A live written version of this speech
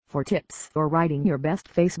For tips for writing your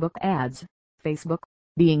best Facebook ads, Facebook,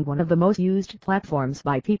 being one of the most used platforms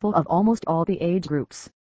by people of almost all the age groups.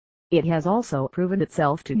 It has also proven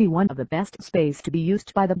itself to be one of the best space to be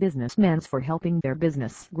used by the businessmen for helping their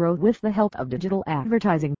business grow with the help of digital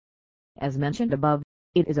advertising. As mentioned above,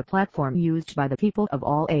 it is a platform used by the people of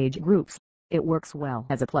all age groups. It works well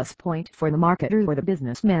as a plus point for the marketer or the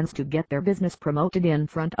businessmen to get their business promoted in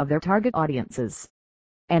front of their target audiences.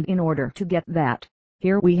 And in order to get that,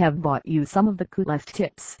 here we have brought you some of the coolest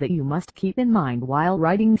tips that you must keep in mind while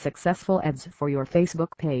writing successful ads for your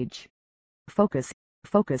Facebook page. Focus,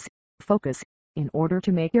 focus, focus. In order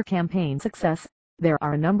to make your campaign success, there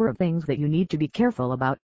are a number of things that you need to be careful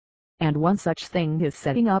about. And one such thing is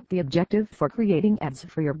setting up the objective for creating ads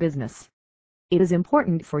for your business. It is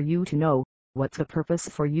important for you to know what's the purpose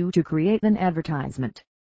for you to create an advertisement.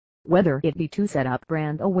 Whether it be to set up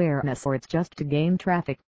brand awareness or it's just to gain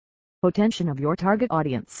traffic. Attention of your target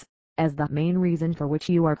audience, as the main reason for which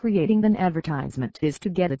you are creating an advertisement is to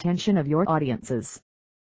get attention of your audiences.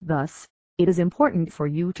 Thus, it is important for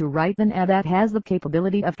you to write an ad that has the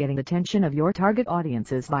capability of getting attention of your target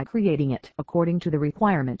audiences by creating it according to the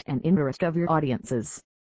requirement and interest of your audiences.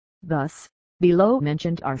 Thus, below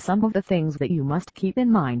mentioned are some of the things that you must keep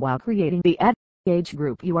in mind while creating the ad. Age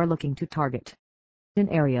group you are looking to target. An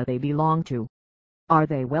area they belong to. Are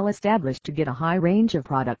they well established to get a high range of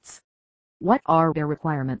products? What are their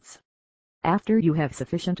requirements? After you have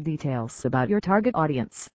sufficient details about your target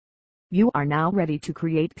audience, you are now ready to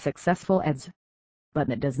create successful ads. But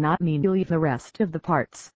that does not mean you leave the rest of the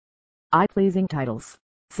parts. Eye-pleasing titles,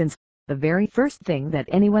 since the very first thing that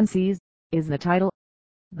anyone sees is the title.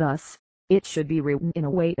 Thus, it should be written in a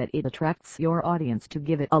way that it attracts your audience to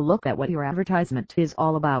give it a look at what your advertisement is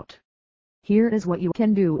all about. Here is what you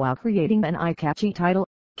can do while creating an eye-catchy title.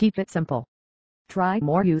 Keep it simple. Try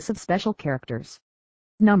more use of special characters.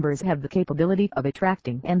 Numbers have the capability of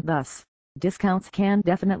attracting and thus, discounts can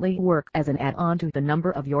definitely work as an add-on to the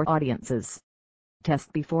number of your audiences.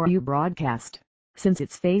 Test before you broadcast, since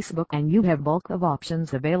it's Facebook and you have bulk of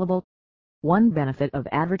options available. One benefit of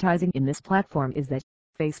advertising in this platform is that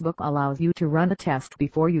Facebook allows you to run a test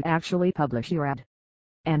before you actually publish your ad.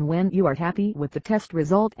 And when you are happy with the test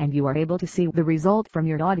result and you are able to see the result from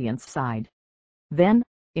your audience side, then,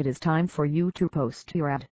 it is time for you to post your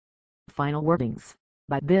ad. Final wordings.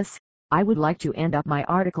 By this, I would like to end up my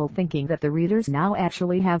article thinking that the readers now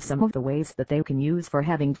actually have some of the ways that they can use for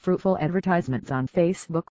having fruitful advertisements on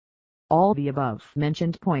Facebook. All the above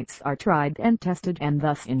mentioned points are tried and tested and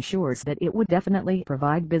thus ensures that it would definitely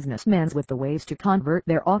provide businessmen with the ways to convert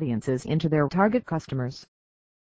their audiences into their target customers.